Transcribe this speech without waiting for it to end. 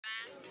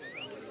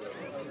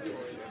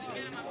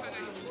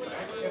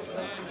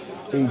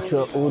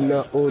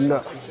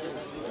Una.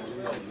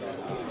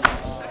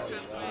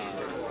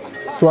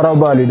 Suara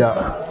Bali da.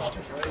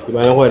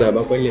 Gimana kau ada?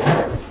 Bakal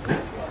lihat.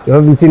 You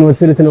haven't seen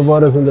what's written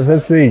about us on the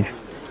first page.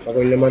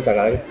 Bakal lihat mata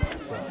kan?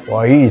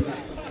 Why?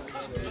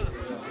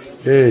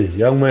 Hey,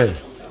 young man.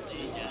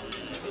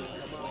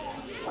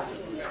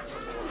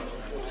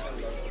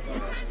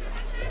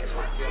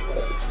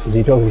 Is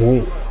he talking to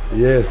me?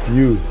 Yes,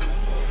 you.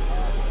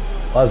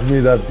 Pass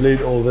me that plate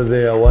over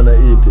there. I wanna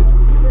eat it.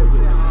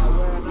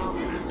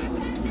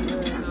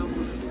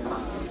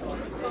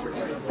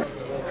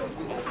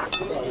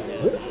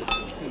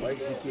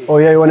 Oh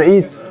yeah, you wanna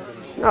eat?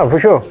 No, for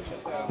sure.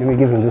 Let me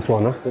give him this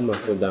one, huh? Put my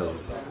foot down.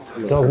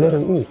 Dog, let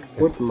him eat.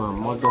 Put my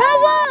mother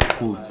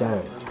food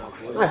down.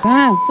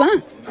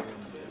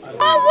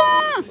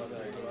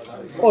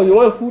 Oh, you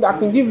want food? I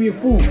can give you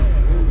food.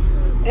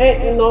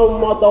 Ain't no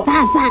mother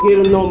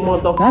getting no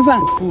mother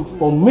food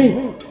for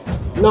me.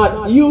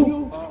 Not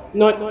you,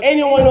 not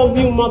any one of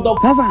you mother.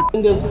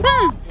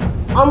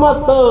 I'm a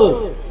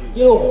thug.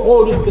 You don't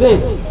hold the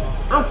drink.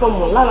 I'm from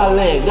a lot of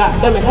land.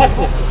 God damn it,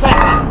 happen.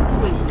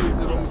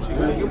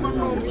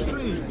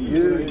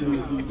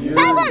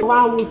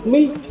 Around with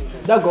me,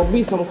 there gonna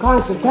be some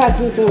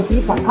consequences and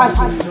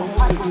repercussions.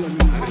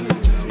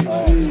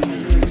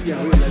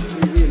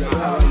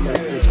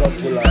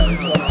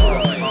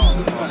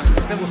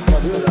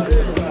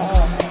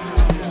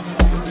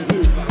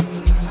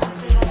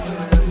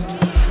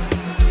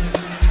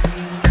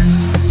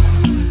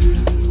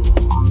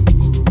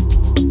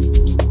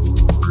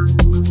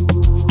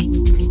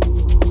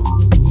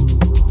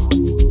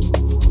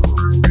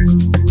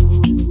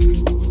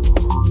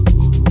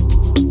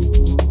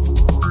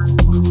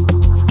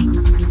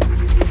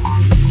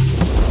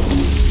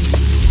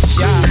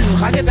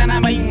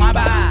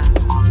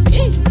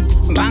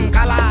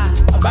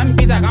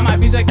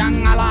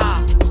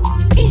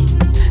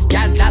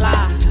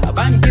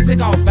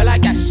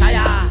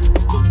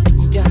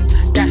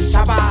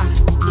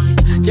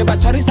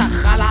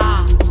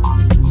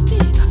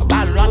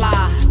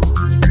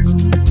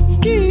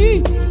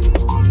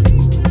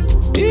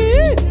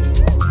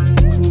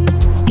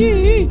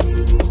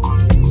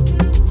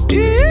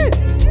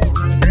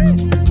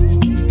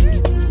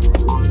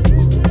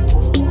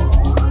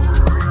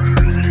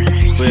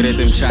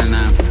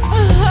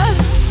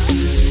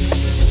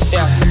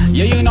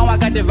 Yeah, you know I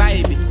got the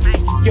vibe.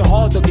 You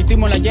hold to get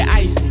him like your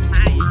ice.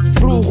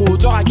 Fruhu,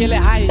 so I get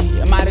high.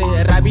 Mare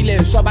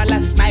Rabile, so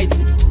last night.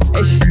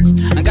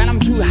 I got him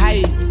too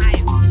high.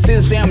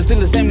 Still say I'm still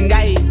the same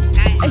guy.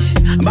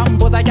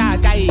 Bambota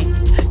guy.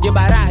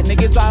 Jebara,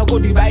 niggas all go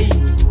Dubai.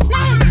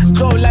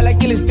 Go la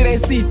kill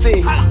stress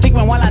city. Take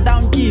my wallet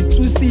down, keep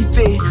 2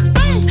 city.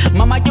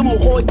 Mama came on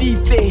hold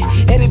it.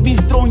 Every be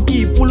strong,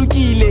 keep pull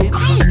kile.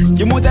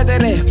 You move that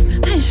rap.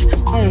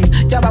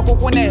 Jaba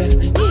coconel.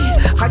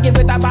 I give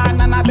it a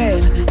banana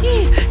bed.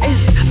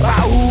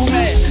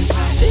 Raume.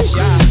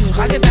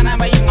 I get an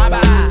aba in my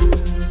bar.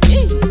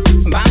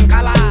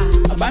 Bankala.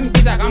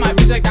 Bampita kama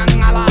pizza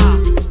kangala.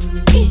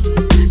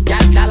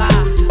 Gatala.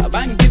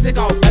 Bankisi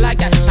ka fela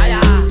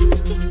gashaya.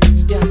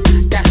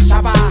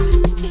 Gashaba.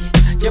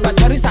 Jeba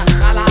torisa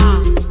khala.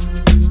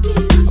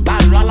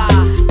 Balwala.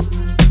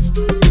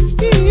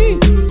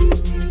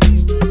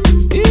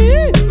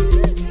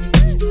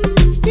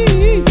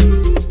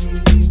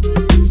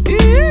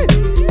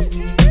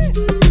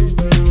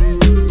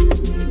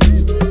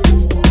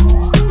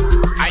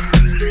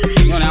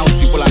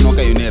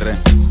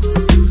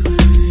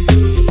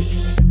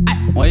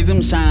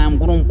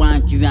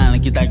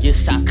 Kita je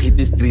sakit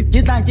di street,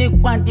 kita je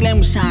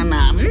kuantilem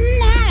sana.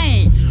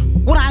 Nay,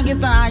 kurang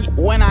kita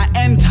when I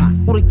enter,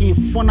 kurang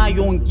fona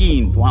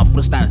yongkin. Tuan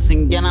frustan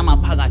singgana ma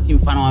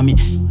pagatin fana wami.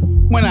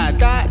 Mana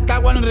ta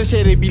wan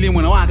resere bili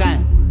mana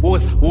wakan.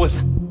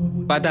 Wosa.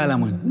 Padahal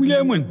man,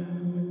 Williamun.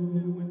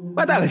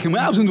 Padahal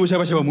semua absen dua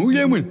siapa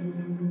Williamun.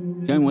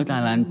 Jangan mau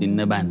talantin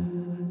neban.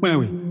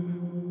 Mana we?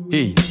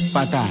 Hey,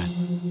 patah.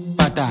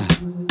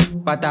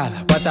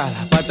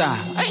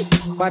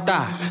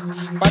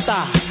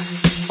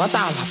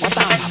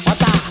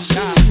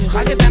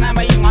 Kaget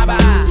nama ingaba.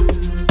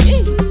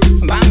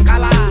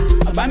 Bankala,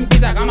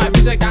 bampisa kama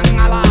pizza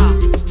kangala.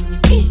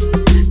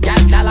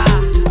 Gatala,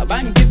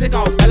 bampisa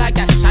kau fela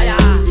gashaya.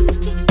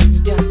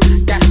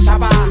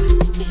 Gashaba,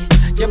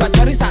 jeba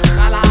torisa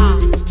khala.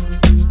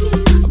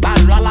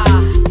 Balwala.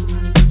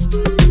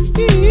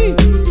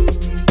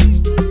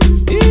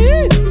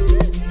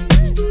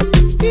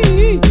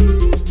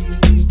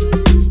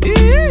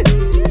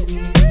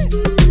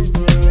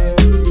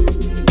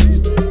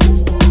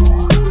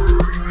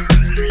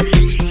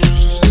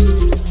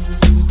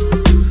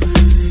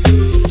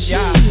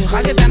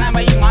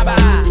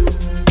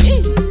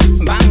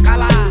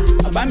 Bankala,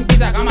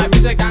 bampisa kama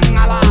pizza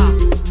kangala.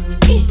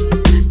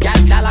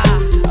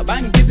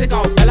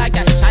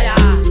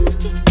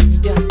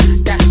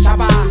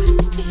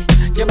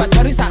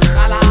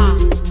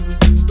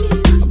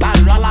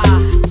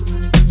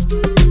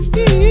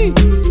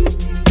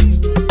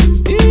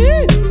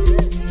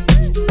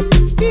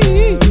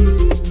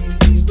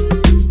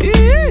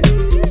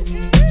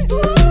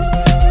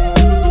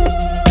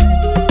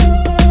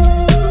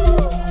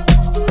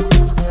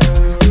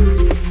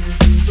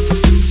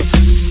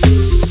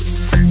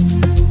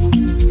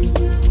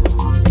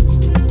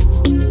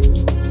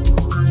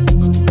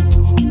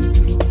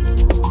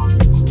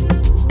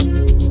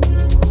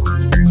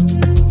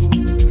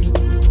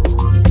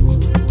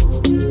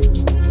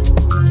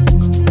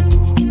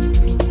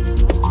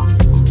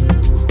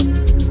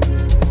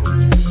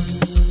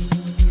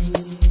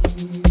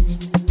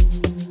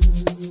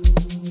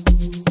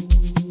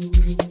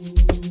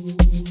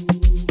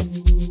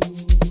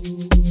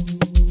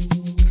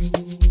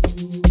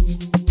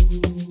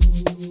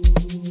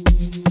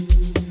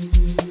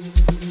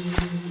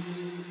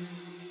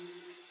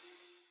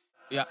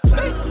 Yeah.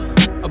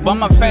 I bought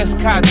my first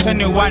car,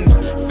 21.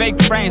 Fake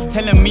friends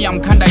telling me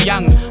I'm kinda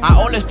young. I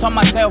always told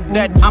myself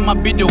that I'ma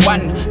be the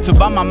one to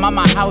buy my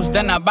mama house,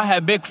 then I buy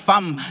her big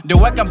farm. The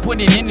work I'm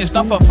putting in is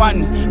not for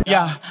fun.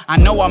 Yeah, I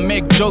know I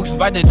make jokes,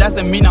 but it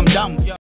doesn't mean I'm dumb. Yeah.